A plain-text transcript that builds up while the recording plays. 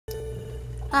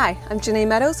Hi, I'm Janee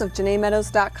Meadows of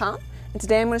JaneeMeadows.com, and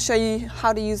today I'm going to show you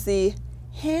how to use the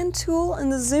hand tool and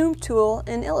the zoom tool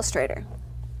in Illustrator.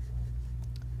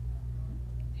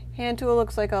 Hand tool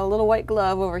looks like a little white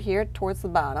glove over here towards the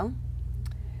bottom.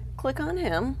 Click on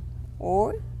him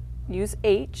or use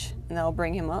H and that'll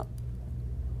bring him up.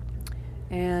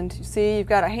 And you see you've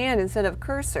got a hand instead of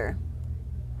cursor.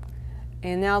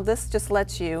 And now this just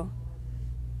lets you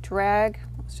drag,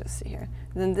 let's just see here.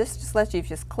 And then this just lets you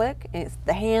just click and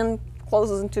the hand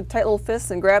closes into tight little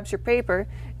fists and grabs your paper,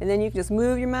 and then you can just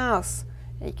move your mouse.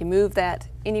 And you can move that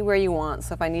anywhere you want.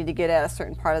 So if I need to get at a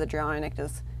certain part of the drawing, I can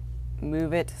just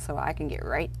move it so I can get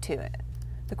right to it.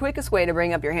 The quickest way to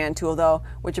bring up your hand tool though,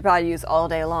 which you probably use all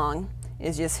day long,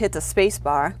 is just hit the space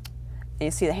bar and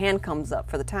you see the hand comes up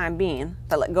for the time being.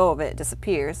 If I let go of it, it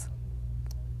disappears.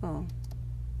 Oh.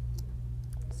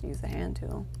 Let's use the hand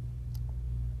tool.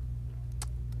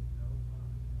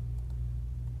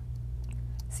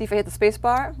 See, if I hit the space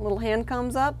bar, a little hand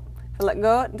comes up. If I let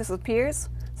go, it disappears.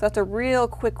 So that's a real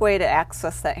quick way to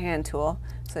access that hand tool.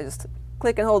 So just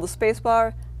click and hold the space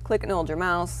bar, click and hold your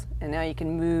mouse, and now you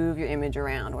can move your image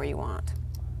around where you want.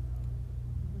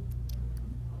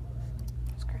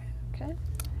 That's great. Okay.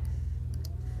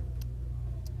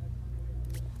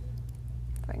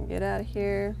 If I can get out of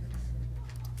here.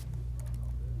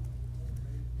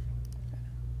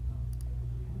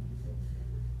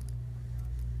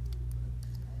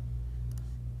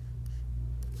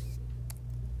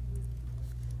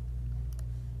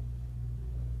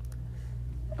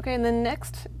 Okay, and then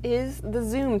next is the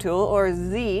zoom tool, or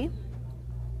Z.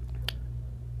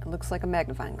 It looks like a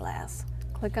magnifying glass.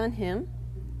 Click on him,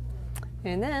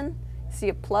 and then see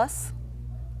a plus.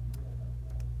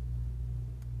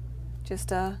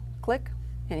 Just click,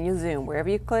 and you zoom. Wherever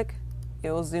you click,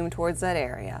 it will zoom towards that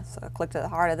area. So click to the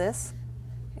heart of this.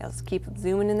 Yeah, let's keep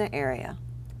zooming in the area.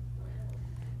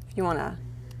 If you want to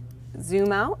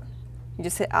zoom out, you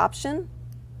just hit Option,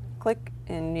 click,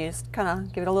 and you just kind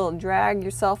of give it a little drag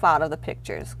yourself out of the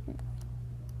pictures.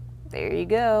 There you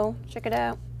go. Check it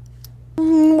out.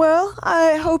 Well,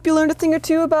 I hope you learned a thing or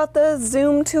two about the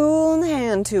zoom tool and the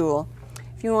hand tool.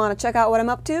 If you want to check out what I'm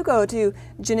up to, go to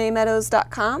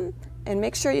JaneeMeadows.com and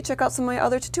make sure you check out some of my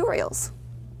other tutorials.